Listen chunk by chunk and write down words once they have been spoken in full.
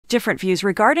Different views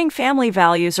regarding family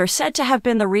values are said to have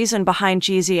been the reason behind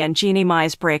Jeezy and Jeannie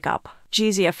Mai's breakup.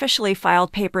 Jeezy officially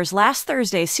filed papers last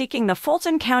Thursday seeking the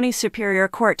Fulton County Superior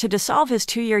Court to dissolve his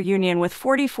 2-year union with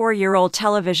 44-year-old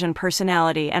television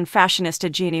personality and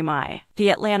fashionista Jeannie Mai. The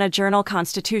Atlanta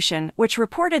Journal-Constitution, which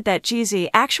reported that Jeezy,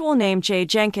 actual name Jay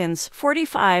Jenkins,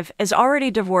 45, is already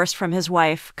divorced from his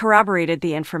wife, corroborated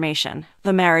the information.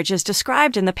 The marriage is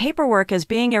described in the paperwork as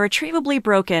being irretrievably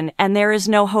broken, and there is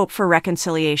no hope for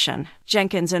reconciliation.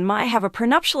 Jenkins and Mai have a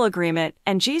prenuptial agreement,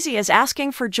 and Jeezy is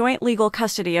asking for joint legal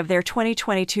custody of their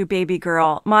 2022 baby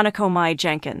girl, Monaco Mai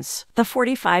Jenkins. The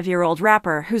 45-year-old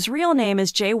rapper, whose real name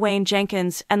is Jay Wayne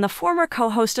Jenkins, and the former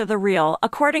co-host of The Real,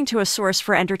 according to a source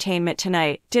for Entertainment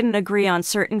Tonight, didn't agree on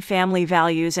certain family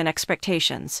values and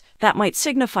expectations that might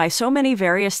signify so many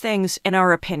various things, in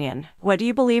our opinion. What do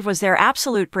you believe was their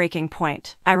absolute breaking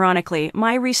point? Ironically,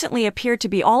 Mai recently appeared to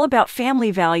be all about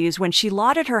family values when she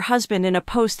lauded her husband in a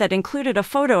post that included a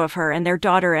photo of her and their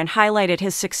daughter and highlighted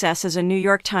his success as a New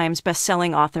York Times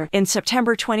best-selling author. In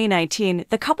September 2019,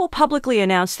 the couple publicly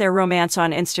announced their romance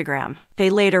on Instagram. They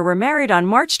later were married on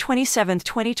March 27,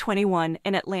 2021,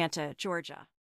 in Atlanta, Georgia.